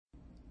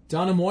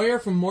Donna Moyer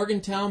from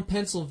Morgantown,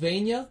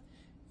 Pennsylvania.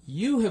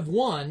 You have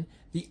won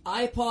the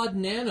iPod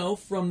Nano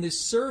from this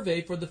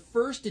survey for the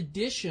first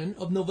edition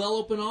of Novell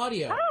Open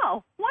Audio.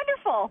 Oh,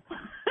 wonderful.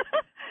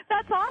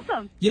 That's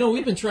awesome. You know,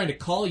 we've been trying to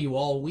call you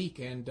all week,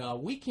 and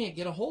we can't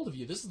get a hold of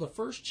you. This is the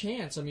first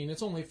chance. I mean,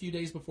 it's only a few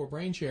days before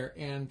BrainShare,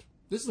 and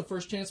this is the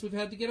first chance we've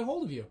had to get a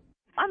hold of you.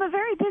 I'm a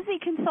very busy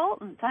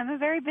consultant. I'm a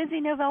very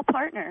busy Novell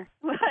partner.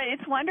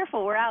 It's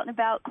wonderful. We're out and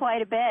about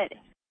quite a bit.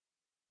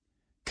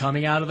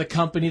 Coming out of the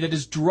company that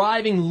is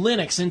driving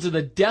Linux into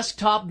the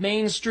desktop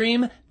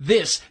mainstream,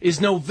 this is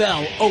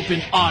Novell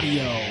Open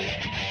Audio.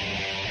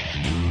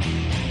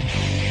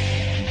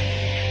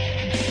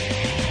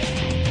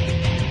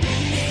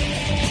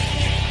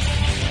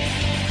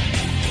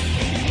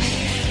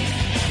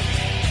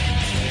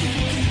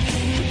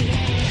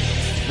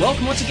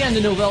 Welcome once again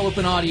to Novell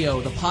Open Audio,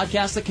 the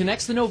podcast that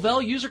connects the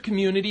Novell user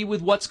community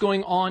with what's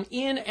going on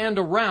in and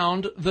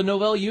around the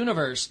Novell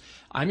universe.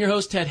 I'm your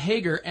host, Ted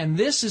Hager, and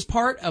this is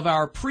part of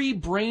our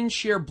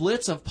pre-BrainShare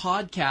blitz of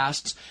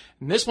podcasts.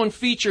 And this one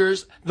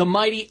features the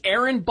mighty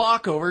Aaron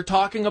Bockover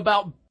talking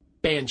about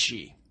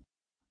Banshee.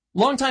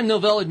 Longtime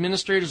Novell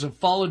administrators have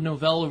followed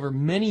Novell over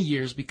many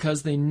years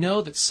because they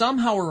know that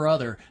somehow or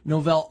other,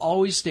 Novell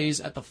always stays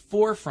at the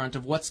forefront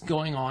of what's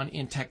going on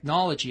in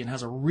technology and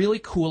has a really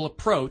cool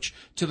approach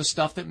to the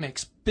stuff that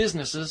makes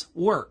businesses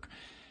work.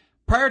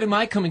 Prior to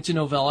my coming to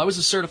Novell, I was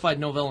a certified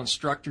Novell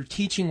instructor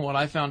teaching what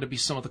I found to be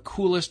some of the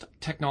coolest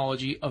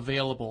technology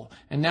available.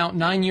 And now,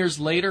 9 years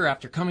later,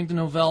 after coming to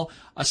Novell,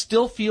 I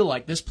still feel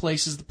like this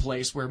place is the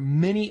place where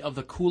many of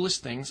the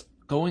coolest things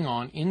going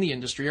on in the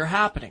industry are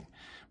happening.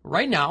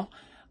 Right now,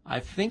 I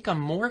think I'm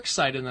more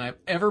excited than I've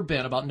ever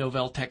been about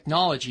Novell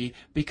technology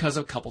because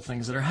of a couple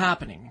things that are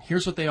happening.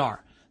 Here's what they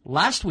are.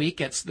 Last week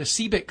at the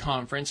CeBIT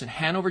conference in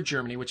Hanover,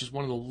 Germany, which is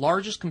one of the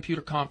largest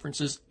computer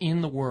conferences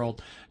in the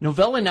world,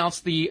 Novell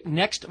announced the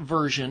next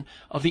version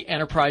of the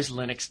Enterprise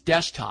Linux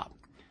desktop.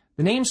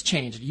 The name's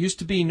changed. It used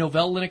to be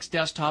Novell Linux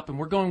Desktop, and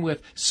we're going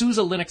with SUSE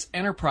Linux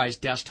Enterprise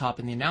Desktop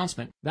in the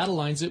announcement. That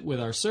aligns it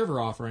with our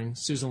server offering,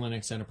 SUSE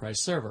Linux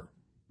Enterprise Server.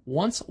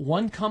 Once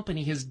one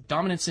company has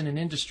dominance in an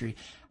industry,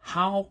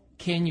 how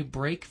can you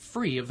break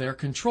free of their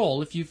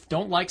control if you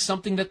don't like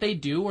something that they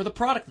do or the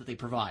product that they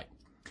provide?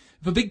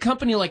 If a big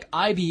company like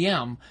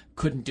IBM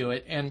couldn't do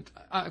it, and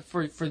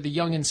for the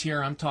youngins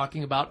here, I'm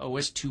talking about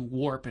OS2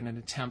 Warp and an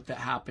attempt that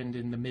happened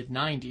in the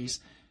mid-90s,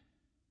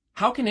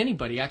 how can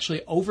anybody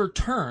actually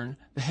overturn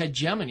the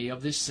hegemony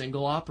of this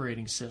single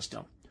operating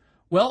system?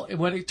 Well,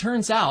 it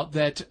turns out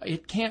that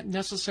it can't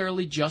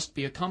necessarily just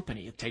be a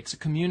company. It takes a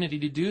community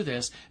to do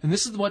this, and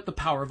this is what the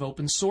power of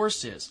open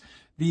source is.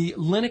 The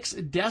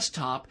Linux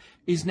desktop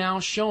is now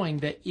showing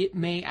that it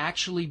may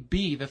actually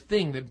be the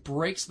thing that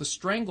breaks the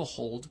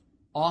stranglehold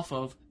off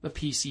of the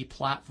PC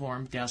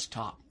platform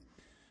desktop.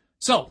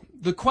 So,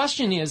 the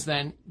question is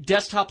then,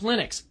 desktop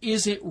Linux,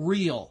 is it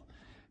real?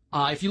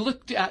 If you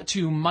look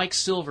to Mike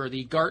Silver,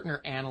 the Gartner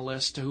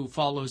analyst who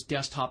follows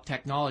desktop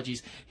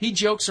technologies, he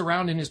jokes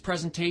around in his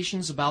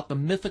presentations about the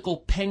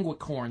mythical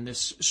penguicorn,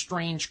 this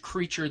strange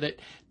creature that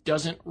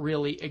doesn't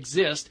really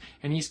exist,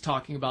 and he's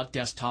talking about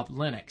desktop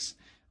Linux.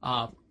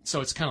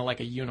 So it's kind of like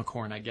a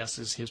unicorn, I guess,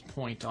 is his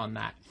point on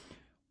that.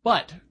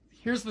 But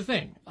here's the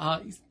thing.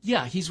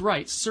 Yeah, he's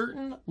right.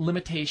 Certain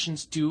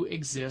limitations do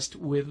exist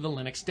with the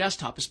Linux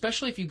desktop,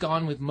 especially if you've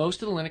gone with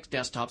most of the Linux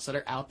desktops that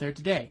are out there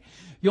today.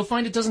 You'll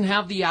find it doesn't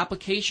have the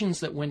applications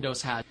that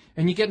Windows had.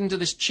 And you get into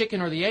this chicken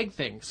or the egg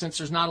thing. Since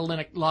there's not a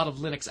lot of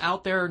Linux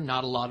out there,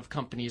 not a lot of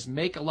companies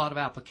make a lot of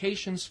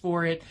applications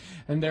for it,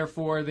 and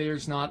therefore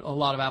there's not a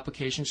lot of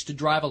applications to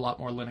drive a lot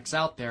more Linux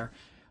out there.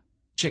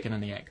 Chicken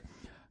and the egg.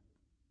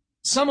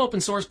 Some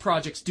open source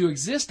projects do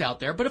exist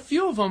out there, but a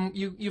few of them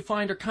you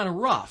find are kind of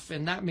rough,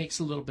 and that makes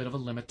a little bit of a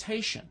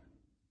limitation.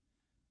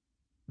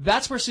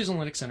 That's where SUSE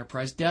Linux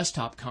Enterprise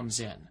Desktop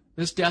comes in.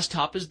 This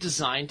desktop is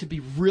designed to be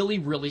really,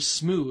 really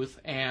smooth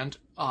and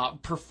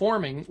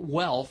performing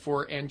well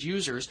for end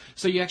users,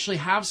 so you actually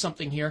have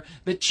something here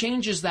that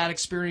changes that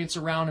experience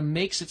around and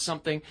makes it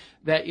something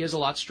that is a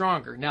lot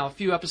stronger. Now, a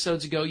few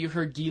episodes ago, you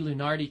heard Guy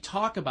Lunardi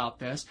talk about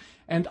this,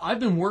 and I've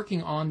been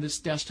working on this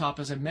desktop,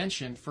 as I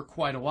mentioned, for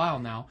quite a while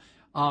now.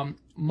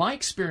 My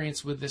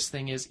experience with this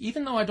thing is,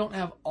 even though I don't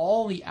have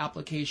all the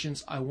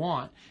applications I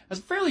want, as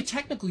a fairly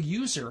technical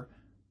user,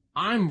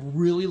 I'm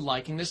really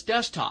liking this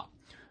desktop.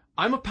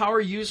 I'm a power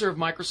user of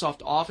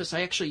Microsoft Office.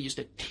 I actually used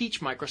to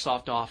teach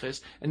Microsoft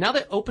Office, and now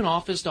that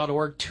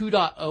OpenOffice.org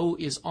 2.0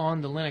 is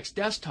on the Linux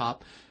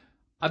desktop,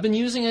 I've been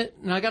using it,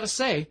 and I gotta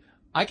say,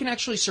 I can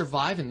actually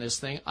survive in this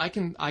thing. I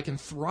can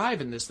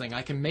thrive in this thing.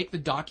 I can make the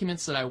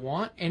documents that I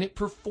want, and it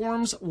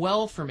performs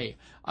well for me.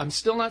 I'm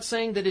still not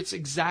saying that it's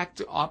exact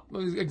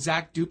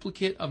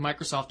duplicate of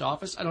Microsoft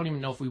Office. I don't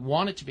even know if we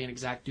want it to be an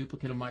exact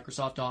duplicate of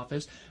Microsoft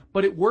Office,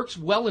 but it works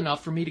well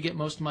enough for me to get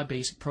most of my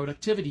basic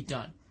productivity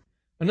done.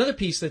 Another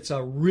piece that's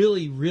a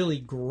really, really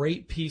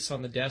great piece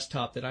on the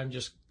desktop that I'm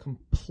just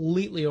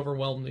completely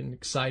overwhelmed and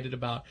excited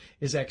about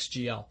is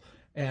XGL.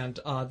 And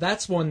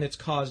that's one that's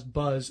caused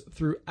buzz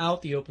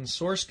throughout the open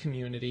source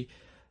community.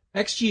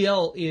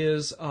 XGL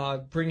is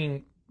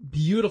bringing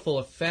beautiful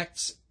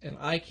effects and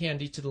eye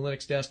candy to the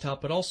Linux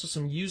desktop, but also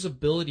some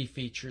usability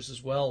features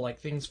as well, like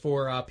things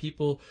for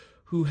people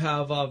who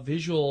have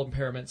visual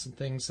impairments and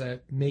things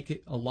that make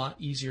it a lot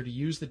easier to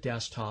use the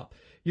desktop.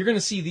 You're going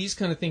to see these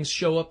kind of things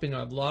show up in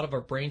a lot of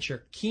our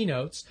BrainShare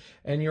keynotes,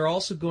 and you're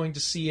also going to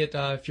see it,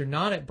 if you're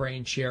not at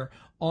BrainShare,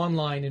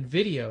 online in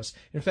videos.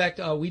 In fact,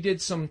 we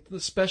did some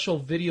special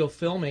video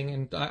filming,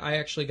 and I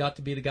actually got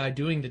to be the guy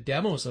doing the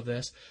demos of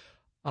this,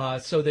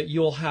 so that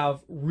you'll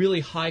have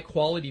really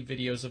high-quality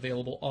videos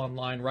available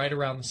online right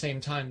around the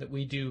same time that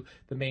we do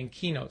the main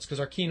keynotes, because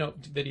our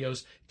keynote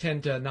videos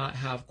tend to not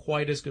have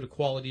quite as good a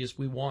quality as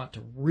we want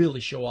to really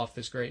show off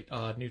this great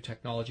new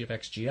technology of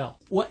XGL.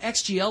 What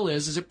XGL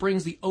is it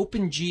brings the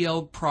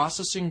OpenGL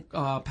processing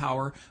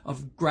power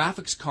of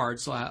graphics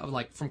cards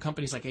like from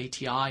companies like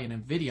ATI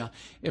and NVIDIA.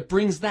 It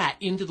brings that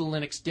into the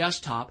Linux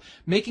desktop,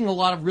 making a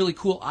lot of really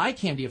cool eye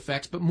candy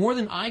effects, but more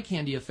than eye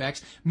candy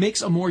effects,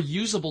 makes a more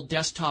usable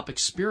desktop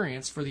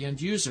experience for the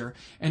end user.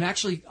 And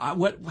actually,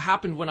 what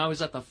happened when I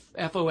was at the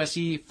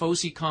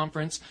FOSE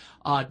conference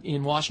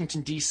in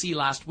Washington, D.C.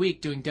 last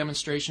week doing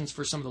demonstrations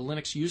for some of the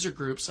Linux user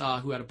groups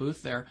who had a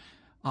booth there,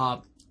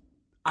 I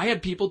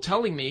had people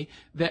telling me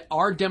that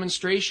our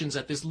demonstrations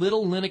at this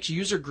little Linux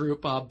user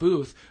group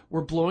booth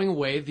were blowing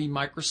away the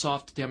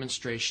Microsoft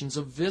demonstrations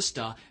of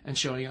Vista and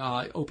showing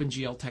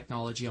OpenGL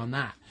technology on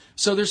that.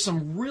 So there's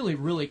some really,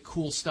 really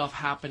cool stuff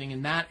happening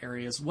in that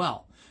area as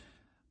well.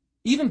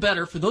 Even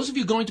better, for those of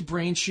you going to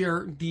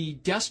BrainShare, the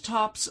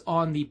desktops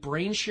on the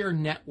BrainShare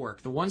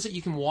network, the ones that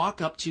you can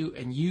walk up to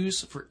and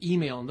use for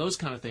email and those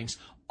kind of things,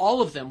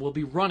 all of them will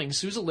be running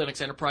SUSE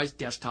Linux Enterprise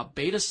Desktop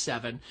Beta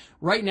 7.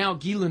 Right now,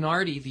 Guy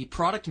Lunardi, the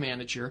product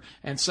manager,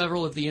 and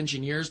several of the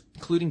engineers,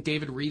 including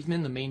David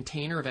Reithman, the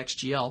maintainer of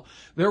XGL,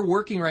 they're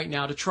working right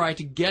now to try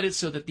to get it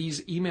so that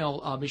these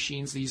email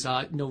machines, these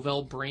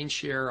Novell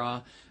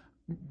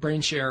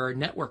BrainShare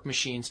network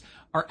machines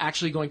are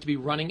actually going to be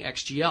running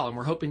XGL, and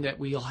we're hoping that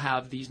we'll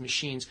have these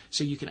machines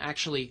so you can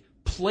actually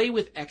play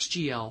with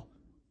XGL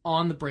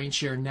on the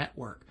BrainShare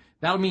network.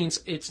 That means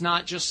it's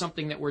not just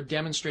something that we're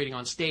demonstrating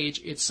on stage,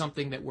 it's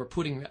something that we're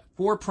putting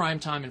for prime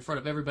time in front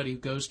of everybody who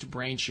goes to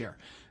BrainShare.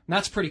 And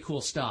that's pretty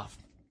cool stuff.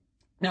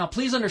 Now,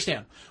 please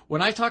understand,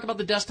 when I talk about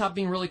the desktop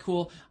being really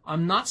cool,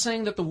 I'm not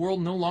saying that the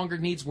world no longer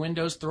needs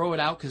Windows, throw it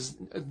out, because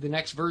the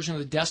next version of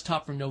the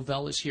desktop from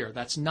Novell is here.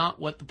 That's not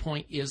what the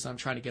point is that I'm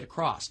trying to get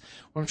across.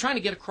 What I'm trying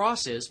to get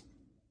across is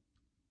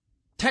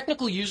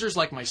technical users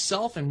like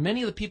myself and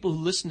many of the people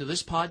who listen to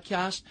this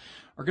podcast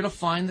are going to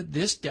find that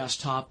this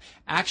desktop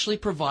actually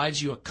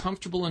provides you a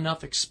comfortable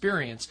enough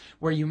experience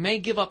where you may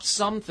give up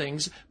some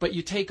things, but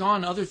you take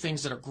on other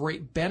things that are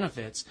great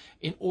benefits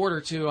in order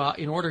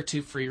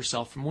to free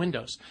yourself from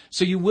Windows.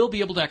 So you will be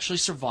able to actually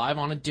survive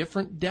on a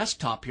different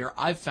desktop here.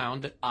 I've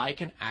found that I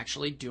can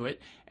actually do it,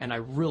 and I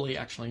really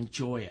actually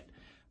enjoy it.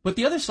 But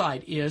the other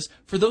side is,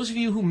 for those of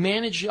you who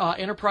manage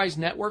enterprise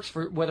networks,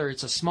 for whether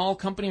it's a small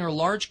company or a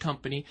large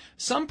company,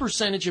 some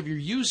percentage of your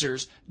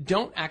users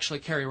don't actually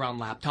carry around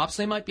laptops.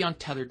 They might be on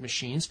tethered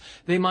machines.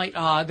 They might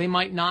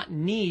not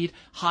need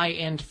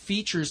high-end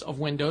features of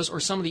Windows or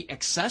some of the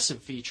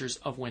excessive features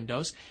of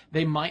Windows.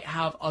 They might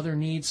have other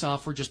needs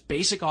for just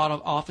basic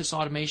office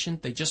automation.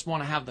 They just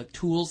want to have the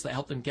tools that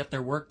help them get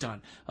their work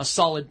done. A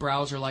solid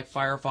browser like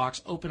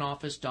Firefox,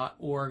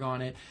 OpenOffice.org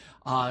on it.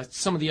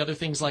 Some of the other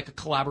things like a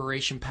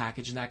collaboration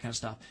package and that kind of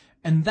stuff.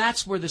 And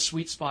that's where the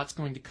sweet spot's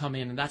going to come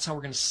in, and that's how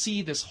we're going to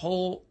see this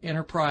whole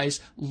enterprise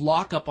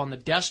lockup on the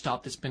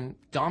desktop that's been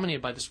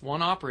dominated by this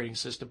one operating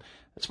system.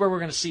 That's where we're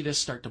going to see this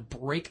start to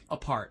break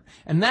apart.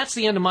 And that's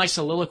the end of my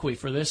soliloquy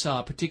for this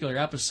particular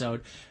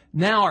episode.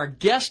 Now, our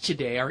guest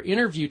today, our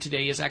interview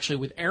today, is actually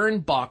with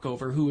Aaron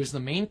Bockover, who is the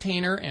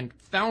maintainer and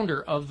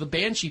founder of the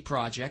Banshee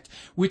project,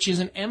 which is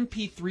an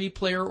MP3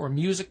 player or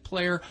music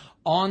player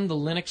on the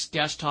Linux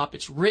desktop.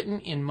 It's written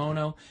in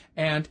Mono,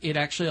 and it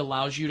actually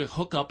allows you to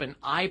hook up an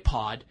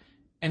iPod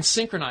and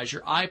synchronize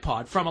your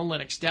iPod from a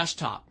Linux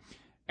desktop.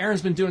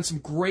 Aaron's been doing some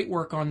great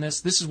work on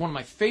this. This is one of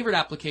my favorite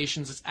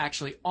applications that's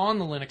actually on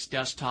the Linux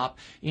desktop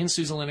in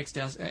SUSE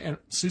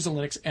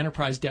Linux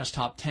Enterprise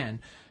Desktop 10.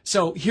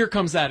 So here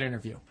comes that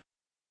interview.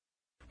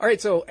 All right,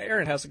 so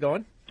Aaron, how's it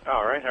going?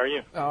 All right, how are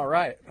you? All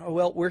right.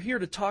 Well, we're here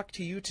to talk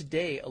to you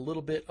today a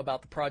little bit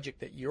about the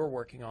project that you're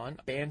working on,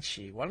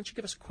 Banshee. Why don't you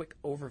give us a quick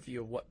overview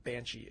of what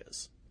Banshee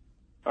is?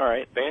 All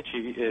right,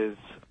 Banshee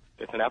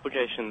it's an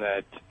application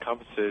that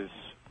encompasses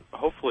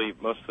hopefully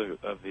most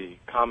of the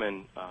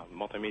common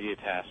multimedia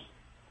tasks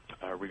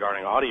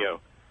regarding audio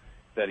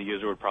that a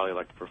user would probably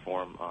like to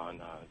perform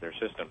on their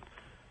system,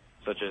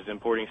 such as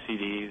importing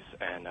CDs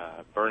and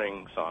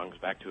burning songs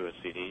back to a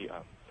CD,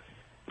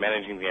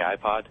 managing the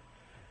iPod,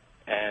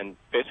 and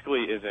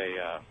basically is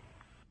a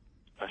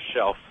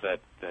shelf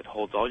that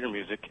holds all your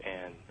music,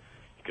 and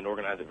you can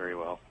organize it very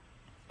well.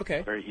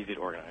 Okay. Very easy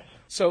to organize.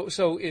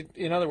 So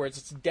in other words,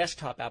 it's a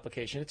desktop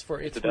application. It's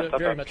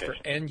very much for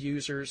end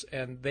users,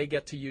 and they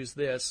get to use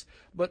this.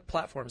 What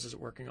platforms is it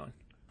working on?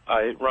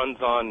 It runs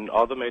on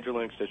all the major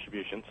Linux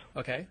distributions.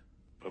 Okay.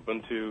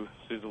 Ubuntu,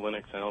 SUSE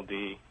Linux,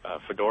 NLD,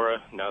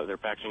 Fedora. Now that they're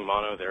packaging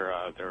mono,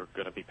 they're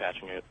going to be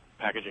packaging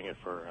it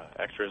for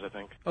extras, I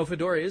think. Oh,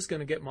 Fedora is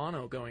going to get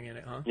mono going in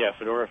it, huh? Yeah,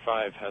 Fedora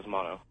 5 has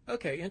mono.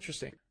 Okay,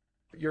 interesting.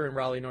 You're in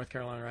Raleigh, North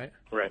Carolina, right?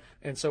 Right.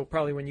 And so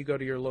probably when you go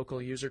to your local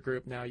user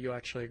group now, you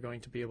actually are going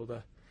to be able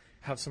to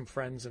have some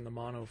friends in the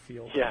mono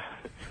field. Yeah,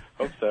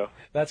 hope so.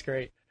 That's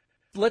great.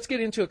 Let's get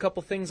into a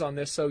couple things on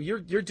this. So you're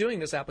doing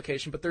this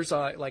application, but there's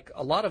like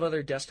a lot of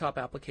other desktop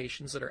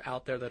applications that are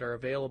out there that are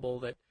available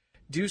that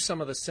do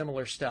some of the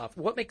similar stuff.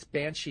 What makes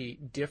Banshee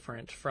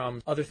different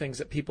from other things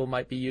that people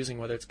might be using,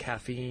 whether it's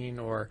caffeine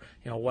or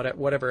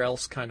whatever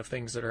else kind of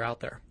things that are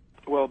out there?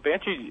 Well,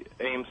 Banshee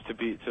aims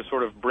to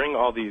sort of bring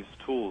all these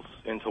tools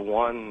into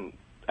one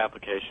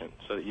application,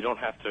 so that you don't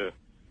have to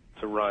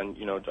run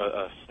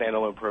a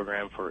standalone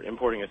program for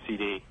importing a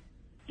CD.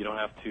 You don't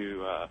have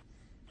to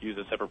use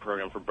a separate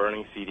program for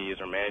burning CDs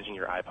or managing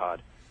your iPod.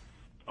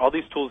 All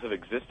these tools have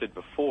existed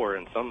before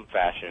in some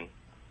fashion,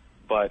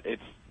 but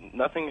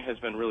nothing has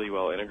been really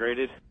well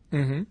integrated.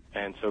 Mm-hmm.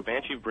 And so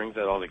Banshee brings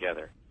that all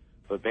together.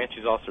 But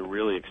Banshee is also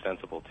really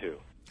extensible too.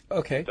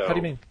 Okay, how do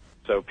you mean?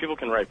 So people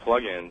can write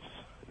plugins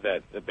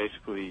that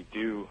basically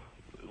do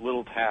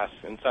little tasks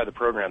inside the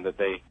program that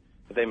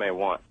they may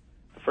want.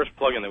 The first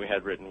plugin that we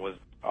had written was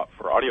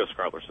for audio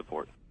scrobbler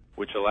support,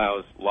 which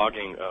allows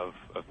logging of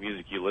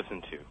music you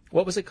listen to.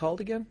 What was it called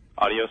again?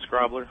 Audio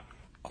scrobbler.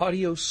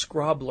 Audio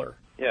scrobbler.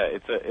 Yeah,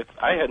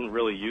 I hadn't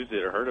really used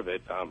it or heard of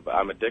it, but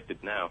I'm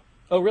addicted now.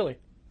 Oh, really?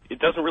 It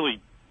doesn't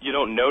really, you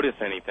don't notice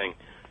anything,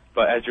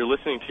 but as you're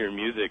listening to your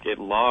music, it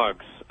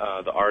logs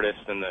the artist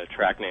and the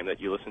track name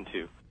that you listen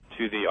to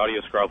the Audio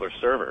Scrobbler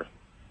server.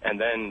 And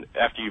then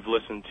after you've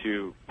listened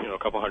to a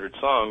couple hundred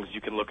songs,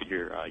 you can look at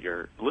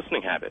your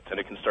listening habits, and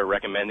it can start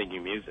recommending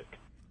you music.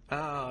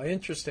 Ah,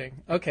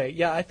 interesting. Okay,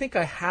 yeah, I think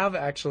I have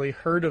actually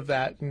heard of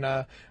that, and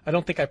I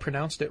don't think I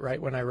pronounced it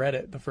right when I read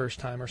it the first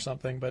time or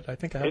something, but I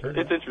think I have heard of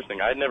it. It's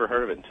interesting. I had never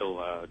heard of it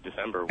until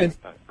December when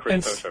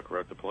Chris Toshuk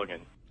wrote the plugin.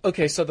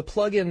 Okay, so the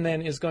plugin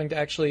then is going to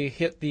actually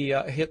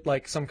hit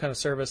like some kind of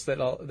service that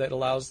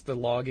allows the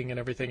logging and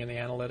everything and the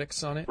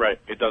analytics on it? Right.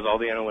 It does all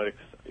the analytics.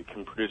 It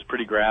can produce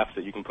pretty graphs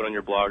that you can put on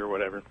your blog or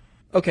whatever.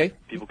 Okay.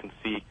 People can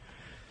see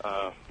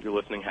your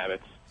listening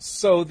habits.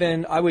 So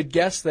then I would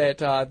guess that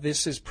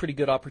this is pretty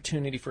good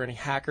opportunity for any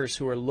hackers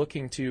who are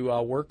looking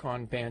to work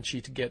on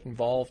Banshee to get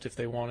involved if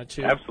they wanted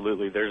to.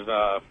 Absolutely.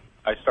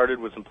 I started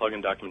with some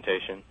plugin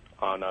documentation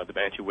on the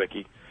Banshee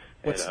wiki.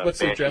 What's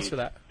the address for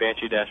that?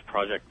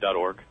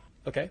 Banshee-project.org.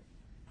 Okay.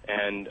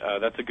 And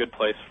that's a good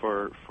place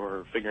for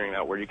figuring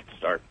out where you can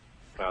start.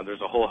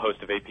 There's a whole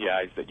host of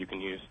APIs that you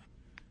can use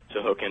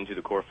to hook into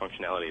the core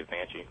functionality of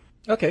Banshee.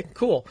 Okay,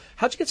 cool.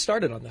 How'd you get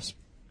started on this?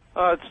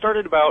 It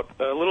started about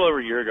a little over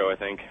a year ago, I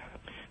think.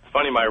 It's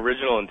funny, my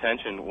original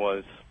intention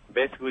was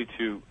basically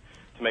to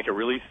make a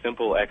really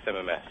simple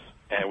XMMS,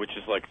 which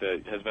is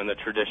has been the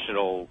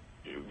traditional,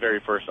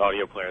 very first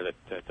audio player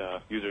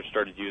that users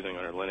started using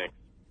under Linux.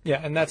 Yeah,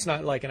 and that's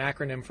not like an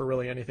acronym for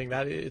really anything.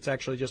 That it's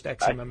actually just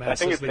XMMS. I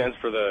think it stands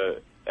for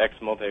the X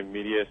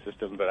Multimedia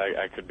System, but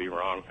I could be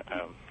wrong.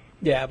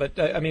 Yeah, but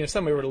I mean, if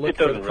somebody were to look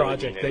for the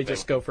project, they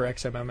just go for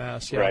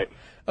XMMS. Yeah. Right.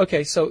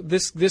 Okay, so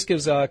this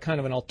gives kind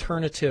of an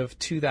alternative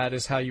to that,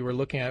 is how you were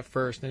looking at it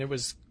first, and it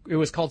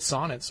was called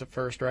Sonnets at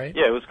first, right?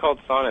 Yeah, it was called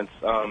Sonnets.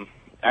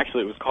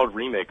 Actually, it was called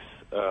Remix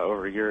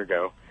over a year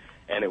ago,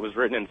 and it was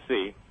written in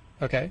C.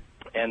 Okay.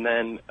 And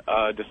then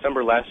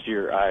December last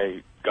year,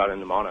 I got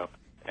into mono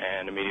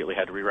and immediately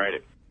had to rewrite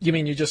it. You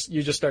mean you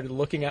just started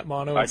looking at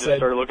mono? I just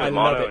started looking at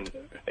mono, and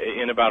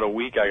in about a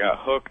week, I got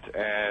hooked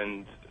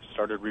and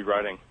started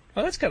rewriting.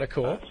 Oh, that's kind of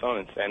cool.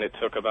 Sonnets, and it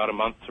took about a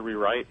month to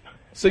rewrite.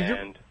 So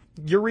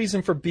your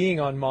reason for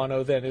being on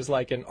mono then is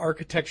like an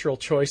architectural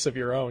choice of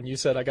your own. You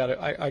said I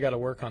got to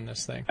work on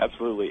this thing.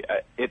 Absolutely.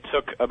 It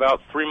took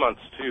about 3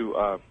 months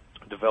to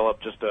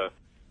develop just a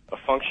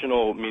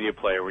functional media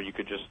player where you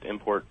could just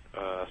import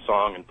a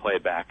song and play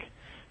it back.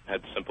 It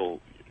had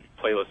simple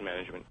playlist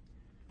management.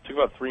 It took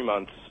about 3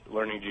 months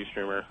learning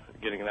GStreamer,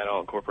 getting that all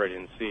incorporated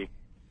in C.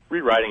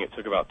 Rewriting it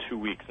took about 2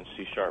 weeks in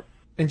C#.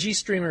 And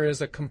GStreamer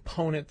is a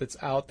component that's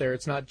out there.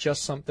 It's not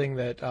just something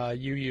that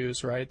you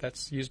use, right?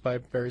 That's used by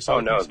various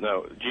other no.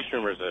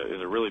 GStreamer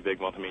is a really big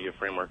multimedia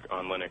framework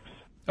on Linux.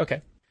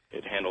 Okay.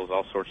 It handles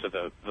all sorts of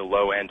the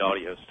low-end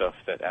audio stuff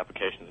that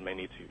applications may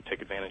need to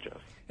take advantage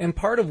of. And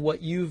part of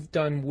what you've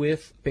done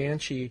with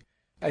Banshee,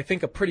 I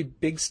think a pretty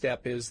big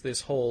step is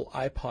this whole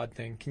iPod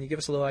thing. Can you give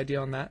us a little idea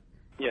on that?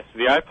 Yes,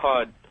 the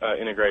iPod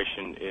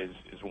integration is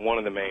one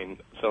of the main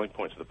selling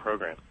points of the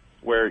program,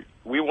 where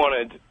we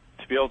wanted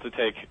to be able to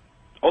take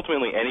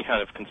ultimately any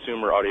kind of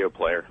consumer audio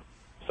player,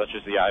 such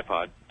as the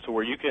iPod, so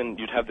where you'd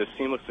have this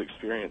seamless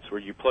experience where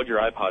you plug your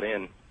iPod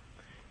in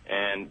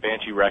and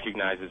Banshee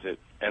recognizes it,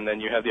 and then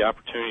you have the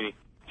opportunity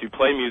to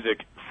play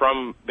music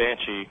from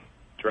Banshee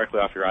directly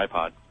off your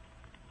iPod,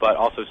 but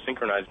also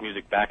synchronize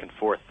music back and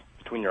forth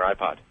between your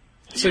iPod.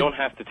 So you don't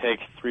have to take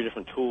 3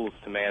 different tools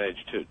to manage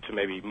to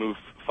maybe move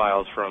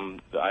files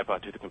from the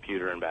iPod to the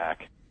computer and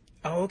back.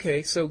 Oh,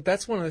 okay. So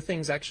that's one of the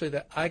things actually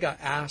that I got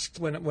asked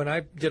when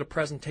I did a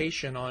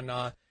presentation on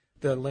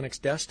the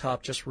Linux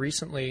desktop just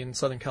recently in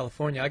Southern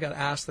California. I got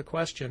asked the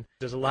question,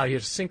 does it allow you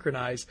to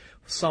synchronize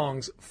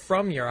songs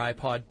from your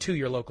iPod to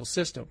your local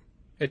system?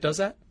 It does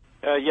that?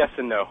 Yes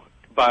and no.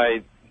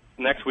 By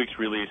next week's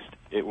release,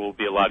 it will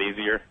be a lot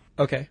easier.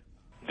 Okay.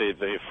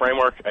 The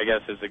framework, I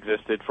guess, has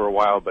existed for a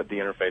while, but the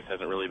interface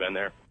hasn't really been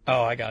there.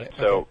 Oh, I got it.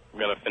 So okay. we're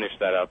going to finish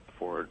that up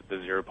for the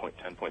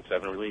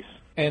 0.10.7 release.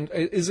 And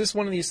is this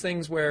one of these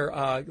things where,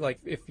 like,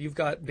 if you've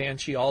got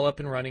Banshee all up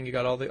and running, you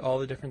got all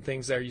the different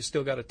things there, you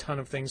still got a ton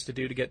of things to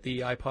do to get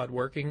the iPod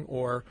working,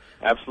 or?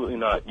 Absolutely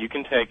not. You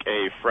can take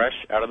a fresh,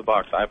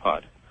 out-of-the-box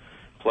iPod,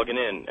 plug it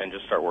in, and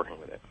just start working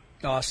with it.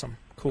 Awesome.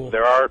 Cool.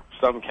 There are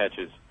some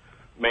catches,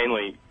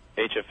 mainly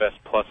HFS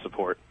Plus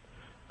support,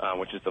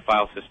 which is the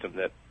file system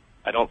that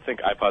I don't think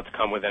iPods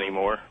come with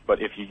anymore,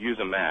 but if you use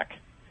a Mac,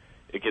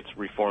 it gets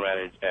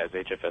reformatted as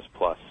HFS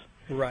Plus.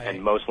 Right.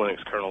 And most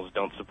Linux kernels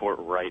don't support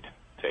write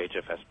to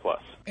HFS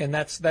Plus. And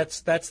that's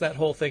that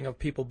whole thing of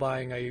people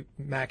buying a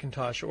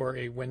Macintosh or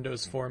a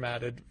Windows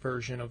formatted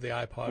version of the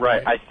iPod.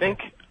 Right. I think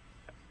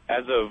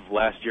as of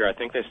last year, I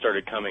think they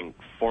started coming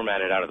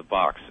formatted out of the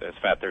box as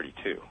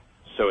FAT32.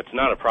 So it's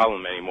not a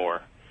problem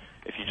anymore.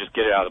 If you just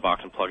get it out of the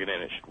box and plug it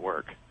in, it should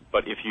work.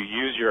 But if you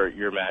use your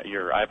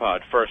iPod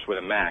first with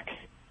a Mac,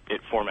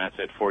 it formats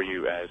it for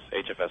you as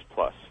HFS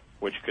Plus,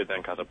 which could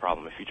then cause a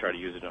problem if you try to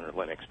use it under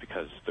Linux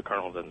because the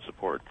kernel doesn't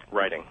support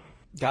writing.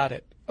 Got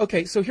it.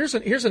 Okay, so here's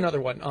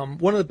another one.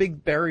 One of the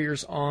big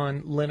barriers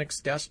on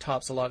Linux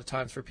desktops a lot of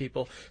times for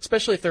people,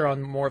 especially if they're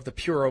on more of the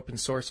pure open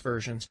source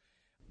versions,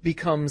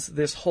 becomes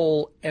this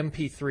whole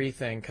MP3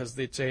 thing, because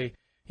it's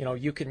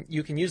you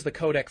can use the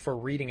codec for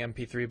reading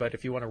MP3, but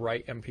if you want to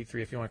write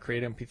MP3, if you want to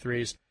create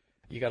MP3s,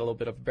 you got a little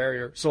bit of a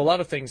barrier. So a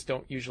lot of things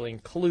don't usually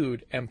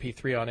include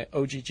MP3 on it.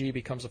 OGG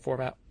becomes a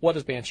format. What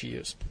does Banshee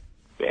use?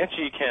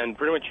 Banshee can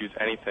pretty much use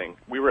anything.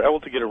 We were able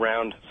to get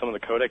around some of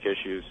the codec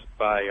issues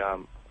by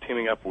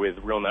teaming up with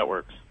Real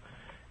Networks,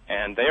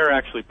 and they are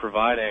actually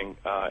providing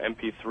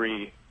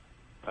MP3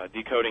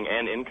 decoding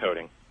and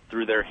encoding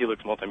through their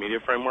Helix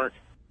multimedia framework.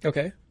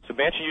 Okay. So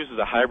Banshee uses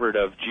a hybrid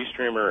of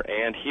GStreamer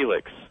and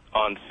Helix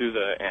on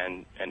SUSE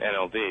and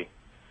NLD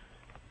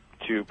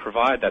to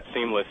provide that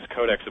seamless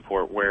codec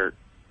support where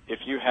if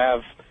you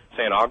have,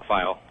 say, an OGG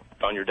file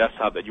on your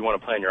desktop that you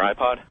want to play on your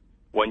iPod,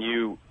 when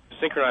you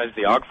synchronize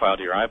the OGG file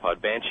to your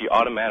iPod, Banshee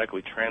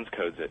automatically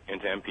transcodes it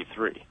into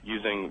MP3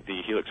 using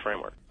the Helix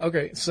framework.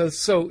 Okay,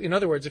 so in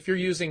other words, if you're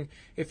using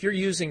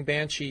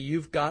Banshee,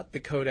 you've got the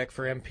codec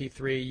for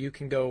MP3. You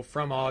can go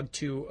from OGG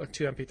to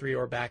MP3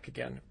 or back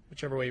again,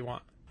 whichever way you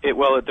want.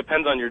 Well, it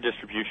depends on your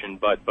distribution,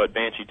 but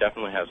Banshee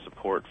definitely has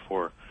support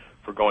for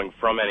going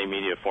from any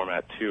media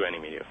format to any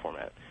media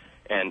format.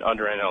 And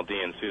under NLD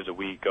and SUSE,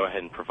 we go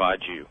ahead and provide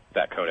you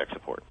that codec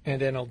support.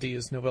 And NLD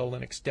is Novell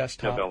Linux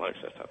Desktop. Novell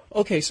Linux Desktop.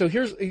 Okay, so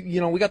here's,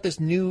 we got this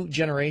new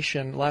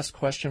generation. Last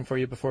question for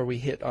you before we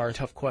hit our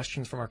tough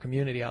questions from our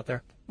community out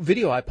there.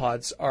 Video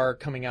iPods are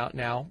coming out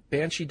now.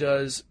 Banshee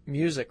does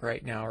music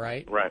right now,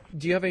 right? Right.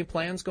 Do you have any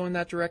plans going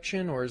that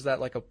direction, or is that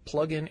like a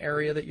plug-in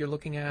area that you're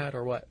looking at,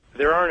 or what?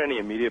 There aren't any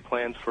immediate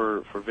plans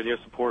for video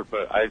support,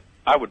 but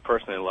I would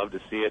personally love to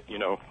see it,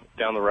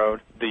 down the road.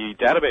 The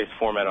database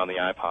format on the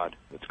iPod,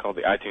 it's called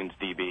the iTunes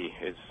DB,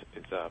 is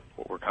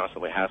what we're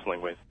constantly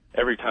hassling with.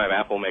 Every time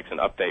Apple makes an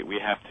update, we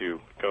have to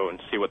go and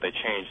see what they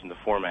changed in the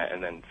format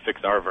and then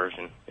fix our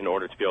version in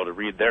order to be able to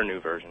read their new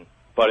version.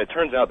 But it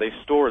turns out they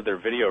store their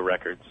video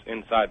records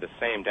inside the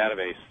same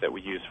database that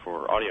we use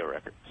for audio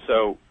records.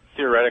 So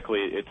theoretically,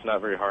 it's not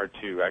very hard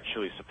to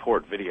actually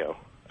support video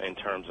in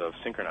terms of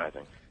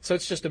synchronizing. So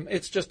it's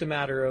just a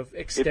matter of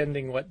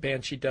extending what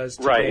Banshee does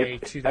today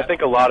right. to that. I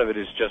think a lot of it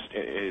is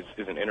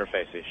an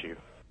interface issue.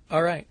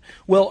 All right.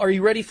 Well, are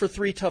you ready for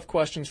 3 tough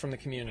questions from the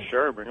community?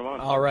 Sure, bring them on.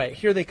 All right,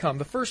 here they come.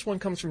 The first one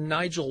comes from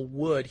Nigel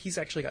Wood. He's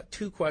actually got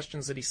 2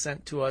 questions that he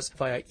sent to us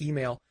via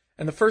email.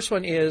 And the first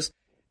one is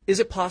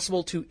it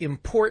possible to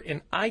import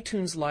an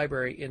iTunes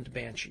library into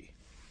Banshee?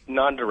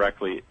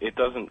 Non-directly. It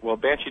doesn't. Well,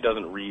 Banshee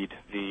doesn't read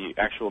the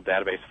actual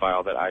database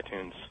file that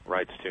iTunes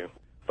writes to.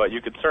 But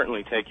you could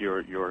certainly take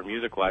your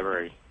music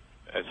library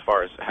as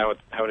far as how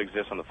it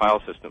exists on the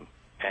file system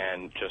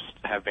and just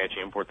have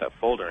Banshee import that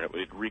folder, and it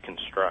would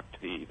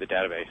reconstruct the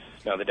database.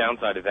 Now, the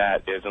downside of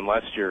that is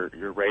unless your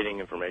rating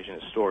information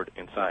is stored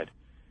inside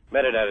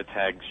metadata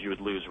tags, you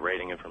would lose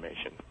rating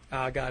information.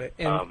 Got it.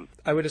 And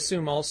I would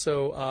assume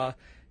also,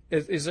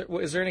 is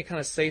there any kind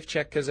of safe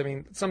check? Because, I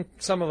mean,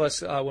 some of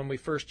us, when we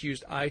first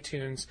used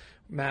iTunes,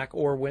 Mac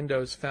or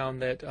Windows,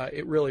 found that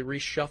it really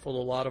reshuffled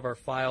a lot of our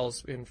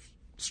files in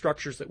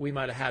structures that we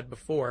might have had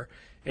before.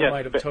 It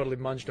might have totally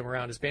munged them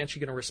around. Is Banshee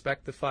going to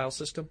respect the file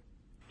system?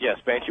 Yes,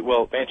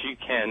 Banshee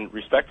can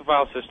respect the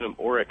file system,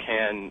 or it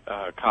can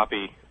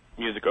copy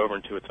music over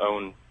into its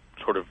own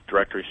sort of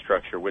directory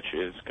structure, which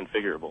is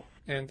configurable.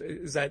 And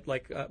is that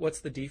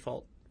what's the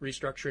default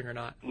restructuring or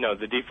not? No,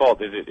 the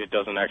default is it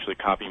doesn't actually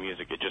copy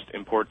music. It just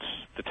imports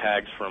the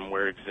tags from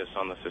where it exists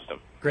on the system.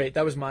 Great.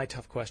 That was my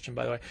tough question,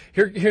 by the way.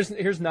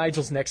 Here's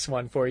Nigel's next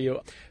one for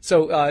you.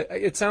 So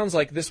it sounds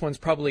like this one's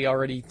probably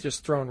already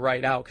just thrown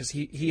right out because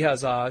he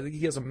has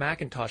a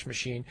Macintosh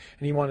machine,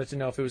 and he wanted to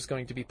know if it was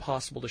going to be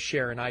possible to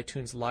share an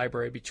iTunes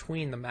library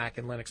between the Mac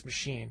and Linux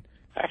machine.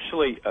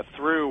 Actually,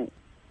 through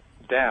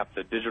DAP,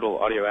 the Digital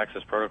Audio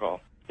Access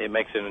Protocol, it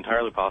makes it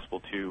entirely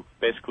possible to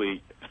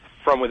basically,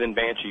 from within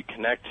Banshee,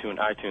 connect to an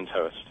iTunes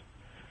host,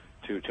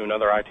 to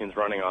another iTunes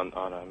running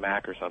on a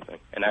Mac or something,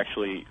 and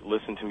actually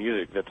listen to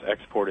music that's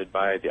exported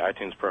by the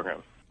iTunes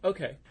program.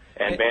 Okay.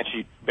 And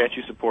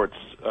Banshee supports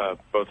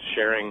both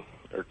sharing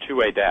or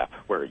two-way DAP,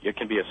 where it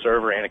can be a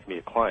server and it can be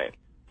a client.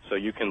 So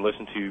you can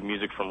listen to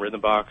music from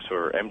Rhythmbox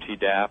or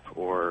MTDAP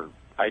or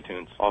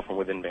iTunes, all from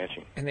within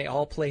Banshee. And they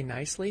all play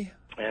nicely?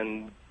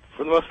 And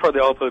for the most part, they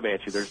all play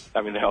Banshee.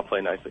 They all play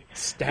nicely.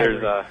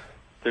 Staggering.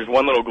 There's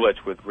one little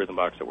glitch with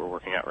Rhythmbox that we're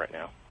working out right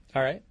now.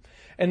 All right.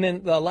 And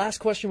then the last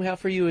question we have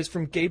for you is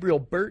from Gabriel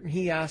Burt, and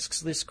he asks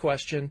this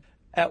question.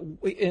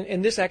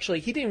 And this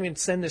actually, he didn't even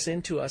send this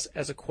in to us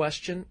as a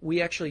question.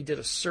 We actually did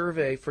a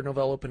survey for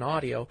Novell Open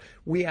Audio.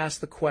 We asked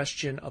the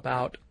question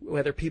about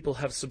whether people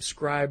have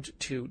subscribed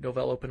to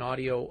Novell Open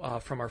Audio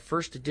from our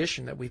first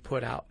edition that we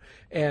put out.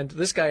 And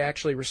this guy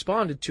actually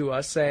responded to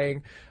us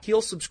saying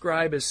he'll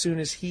subscribe as soon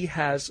as he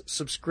has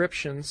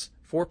subscriptions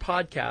for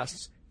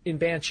podcasts in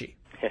Banshee.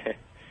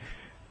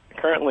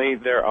 Currently,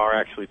 there are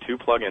actually 2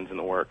 plugins in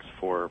the works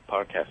for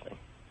podcasting.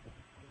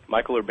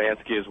 Michael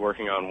Urbanski is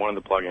working on one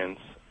of the plugins.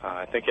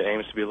 I think it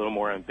aims to be a little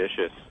more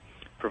ambitious.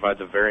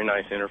 Provides a very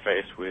nice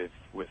interface with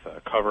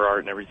cover art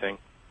and everything,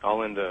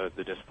 all in the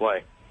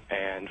display.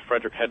 And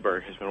Frederick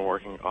Hedberg has been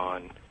working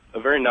on a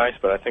very nice,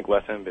 but I think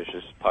less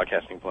ambitious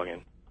podcasting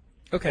plugin.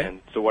 Okay. And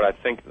so what I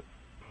think,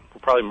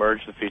 we'll probably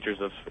merge the features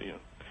of,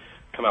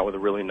 come out with a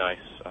really nice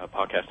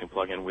podcasting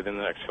plugin within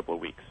the next couple of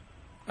weeks.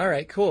 All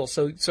right, cool.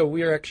 So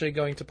we are actually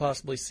going to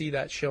possibly see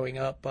that showing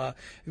up.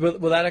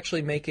 Will that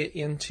actually make it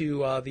into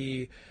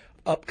the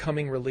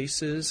upcoming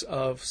releases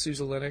of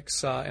SUSE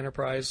Linux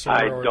Enterprise?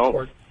 I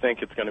don't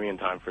think it's going to be in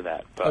time for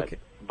that,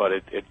 but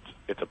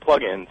it's a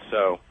plugin,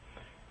 so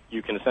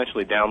you can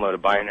essentially download a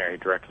binary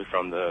directly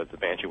from the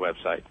Banshee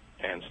website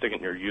and stick it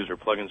in your user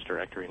plugins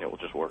directory, and it will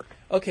just work.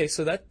 Okay,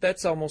 so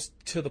that's almost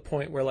to the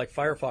point where like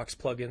Firefox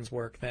plugins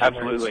work then.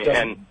 Absolutely,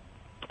 and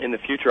in the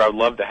future, I would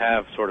love to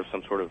have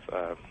some sort of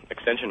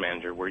extension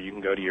manager where you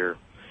can go to your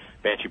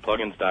Banshee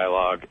plugins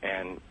dialog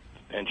and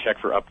check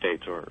for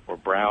updates or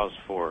browse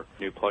for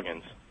new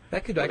plugins.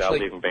 That could without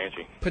leaving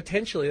Banshee.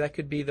 Potentially, that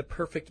could be the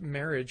perfect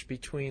marriage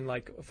between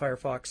like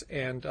Firefox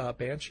and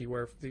Banshee,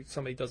 where if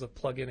somebody does a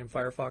plugin in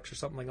Firefox or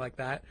something like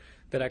that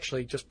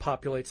actually just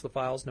populates the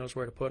files, knows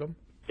where to put them.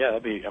 Yeah,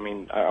 that'd be.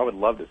 I would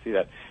love to see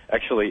that.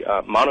 Actually,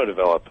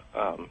 MonoDevelop,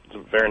 it's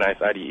a very nice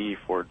IDE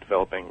for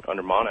developing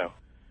under Mono,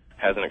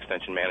 has an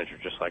extension manager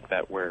just like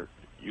that, where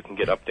you can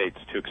get updates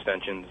to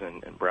extensions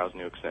and browse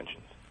new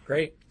extensions.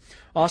 Great.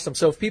 Awesome.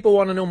 So if people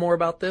want to know more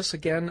about this,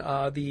 again,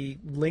 the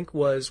link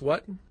was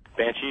what?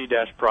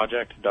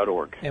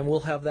 Banshee-project.org. And we'll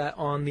have that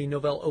on the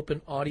Novell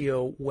Open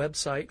Audio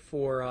website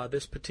for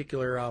this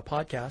particular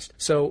podcast.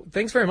 So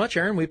thanks very much,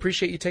 Aaron. We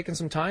appreciate you taking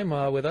some time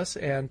with us,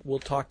 and we'll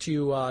talk to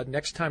you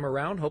next time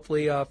around.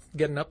 Hopefully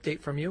get an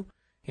update from you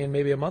in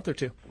maybe a month or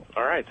two.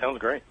 All right. Sounds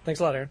great. Thanks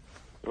a lot, Aaron.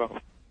 You're welcome.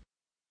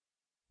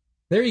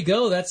 There you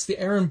go. That's the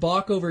Aaron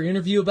Bockover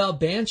interview about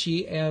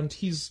Banshee, and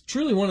he's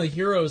truly one of the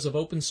heroes of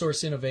open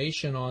source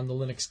innovation on the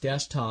Linux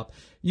desktop.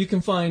 You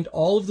can find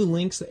all of the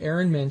links that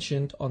Aaron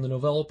mentioned on the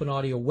Novell Open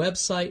Audio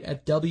website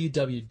at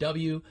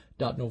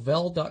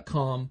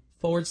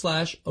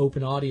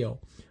www.novell.com/open audio.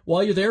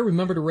 While you're there,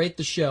 remember to rate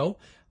the show.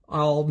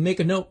 I'll make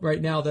a note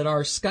right now that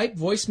our Skype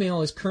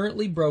voicemail is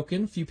currently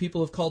broken. A few people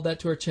have called that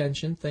to our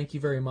attention. Thank you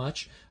very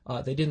much.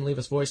 They didn't leave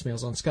us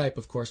voicemails on Skype,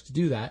 of course, to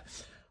do that.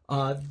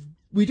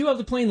 We do have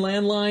the plain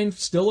landline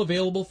still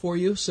available for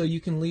you, so you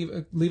can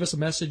leave us a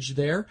message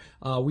there.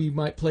 We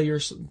might play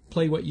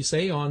what you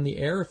say on the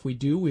air. If we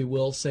do, we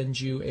will send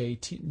you a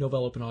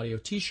Novell Open Audio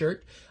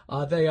T-shirt.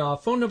 The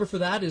phone number for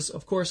that is,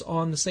 of course,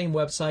 on the same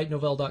website,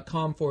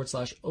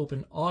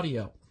 novell.com/open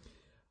audio.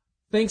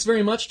 Thanks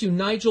very much to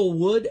Nigel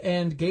Wood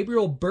and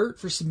Gabriel Burt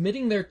for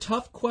submitting their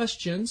tough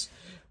questions.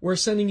 We're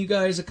sending you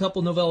guys a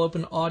couple Novell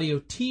Open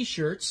Audio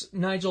T-shirts.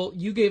 Nigel,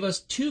 you gave us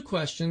 2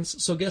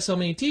 questions, so guess how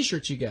many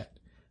T-shirts you get?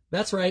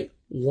 That's right,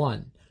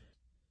 1.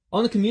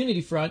 On the community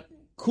front,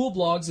 Cool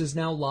Blogs is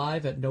now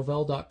live at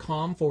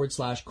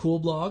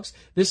novell.com/coolblogs.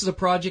 This is a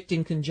project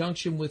in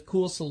conjunction with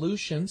Cool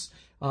Solutions.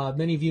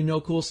 Many of you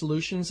know Cool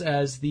Solutions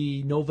as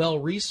the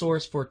Novell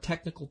resource for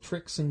technical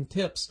tricks and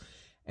tips.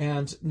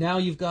 And now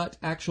you've got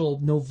actual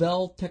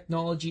Novell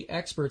technology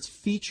experts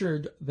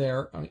featured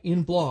there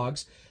in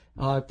blogs,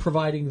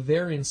 providing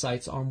their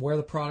insights on where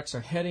the products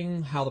are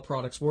heading, how the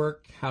products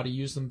work, how to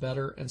use them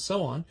better, and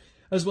so on.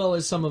 as well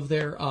as some of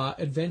their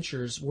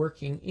adventures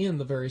working in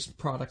the various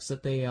products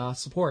that they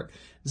support.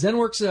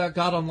 ZenWorks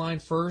got online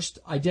first.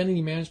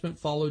 Identity management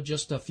followed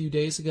just a few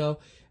days ago.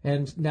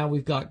 And now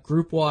we've got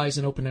GroupWise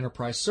and Open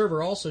Enterprise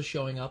Server also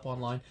showing up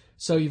online.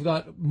 So you've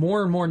got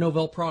more and more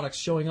Novell products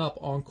showing up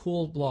on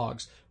cool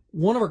blogs.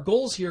 One of our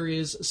goals here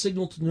is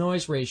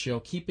signal-to-noise ratio,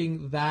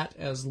 keeping that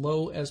as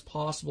low as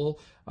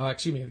possible,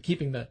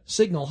 keeping the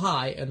signal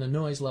high and the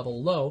noise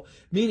level low,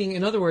 meaning,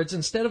 in other words,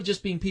 instead of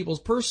just being people's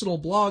personal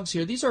blogs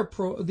here, these are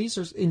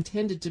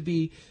intended to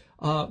be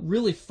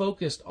really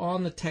focused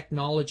on the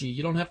technology.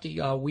 You don't have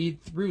to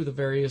weed through the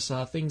various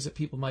things that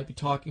people might be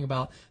talking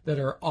about that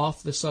are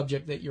off the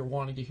subject that you're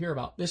wanting to hear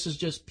about. This is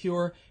just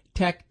pure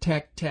tech.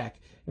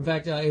 In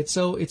fact, it's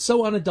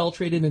so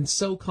unadulterated and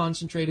so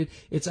concentrated,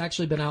 it's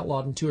actually been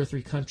outlawed in 2 or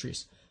 3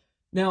 countries.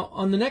 Now,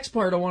 on the next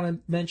part I want to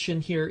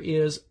mention here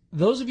is,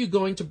 those of you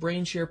going to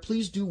BrainShare,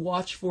 please do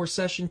watch for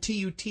session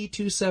TUT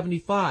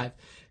 275,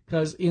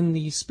 because in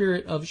the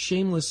spirit of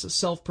shameless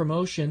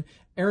self-promotion,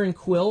 Aaron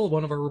Quill,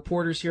 one of our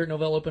reporters here at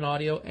Novell Open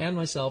Audio, and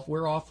myself,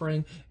 we're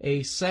offering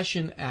a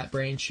session at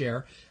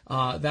BrainShare.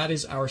 That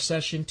is our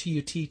session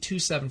TUT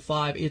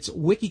 275. It's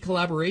wiki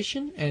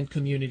collaboration and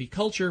community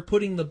culture,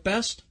 putting the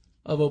best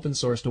of open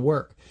source to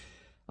work.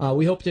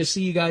 We hope to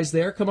see you guys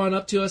there. Come on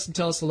up to us and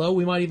tell us hello.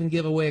 We might even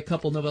give away a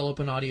couple Novell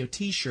Open Audio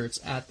t-shirts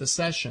at the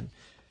session.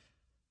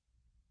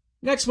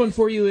 Next one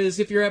for you is,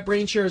 if you're at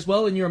BrainShare as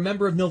well and you're a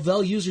member of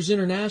Novell Users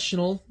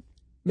International,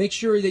 make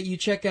sure that you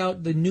check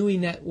out the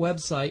NuiNet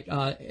website,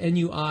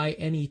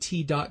 nuinet.com,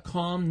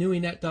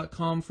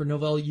 nuinet.com for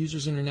Novell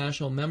Users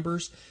International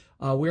members.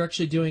 We're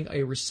actually doing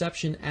a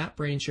reception at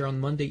BrainShare on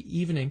Monday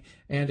evening,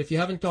 and if you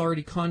haven't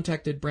already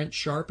contacted Brent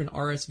Sharp and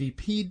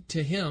RSVP'd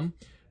to him,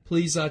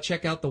 please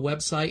check out the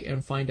website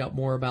and find out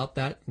more about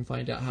that and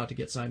find out how to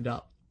get signed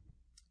up.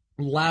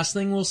 Last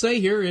thing we'll say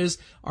here is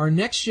our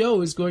next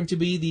show is going to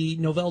be the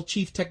Novell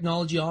Chief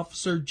Technology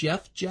Officer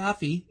Jeff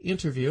Jaffe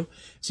interview.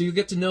 So you'll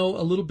get to know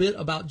a little bit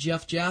about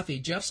Jeff Jaffe.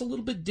 Jeff's a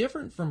little bit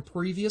different from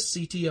previous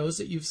CTOs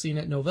that you've seen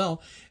at Novell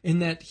in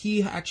that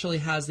he actually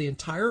has the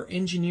entire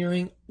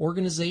engineering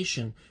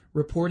organization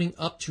reporting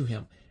up to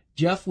him.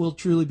 Jeff will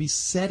truly be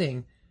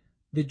setting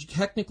the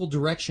technical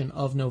direction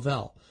of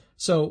Novell.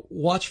 So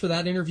watch for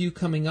that interview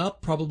coming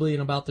up probably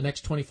in about the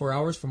next 24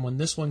 hours from when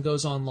this one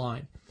goes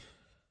online.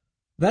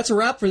 That's a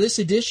wrap for this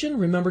edition.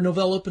 Remember,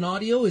 Novell Open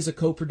Audio is a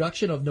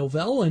co-production of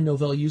Novell and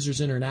Novell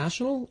Users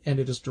International, and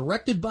it is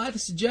directed by the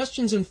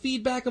suggestions and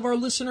feedback of our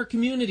listener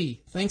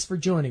community. Thanks for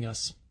joining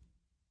us.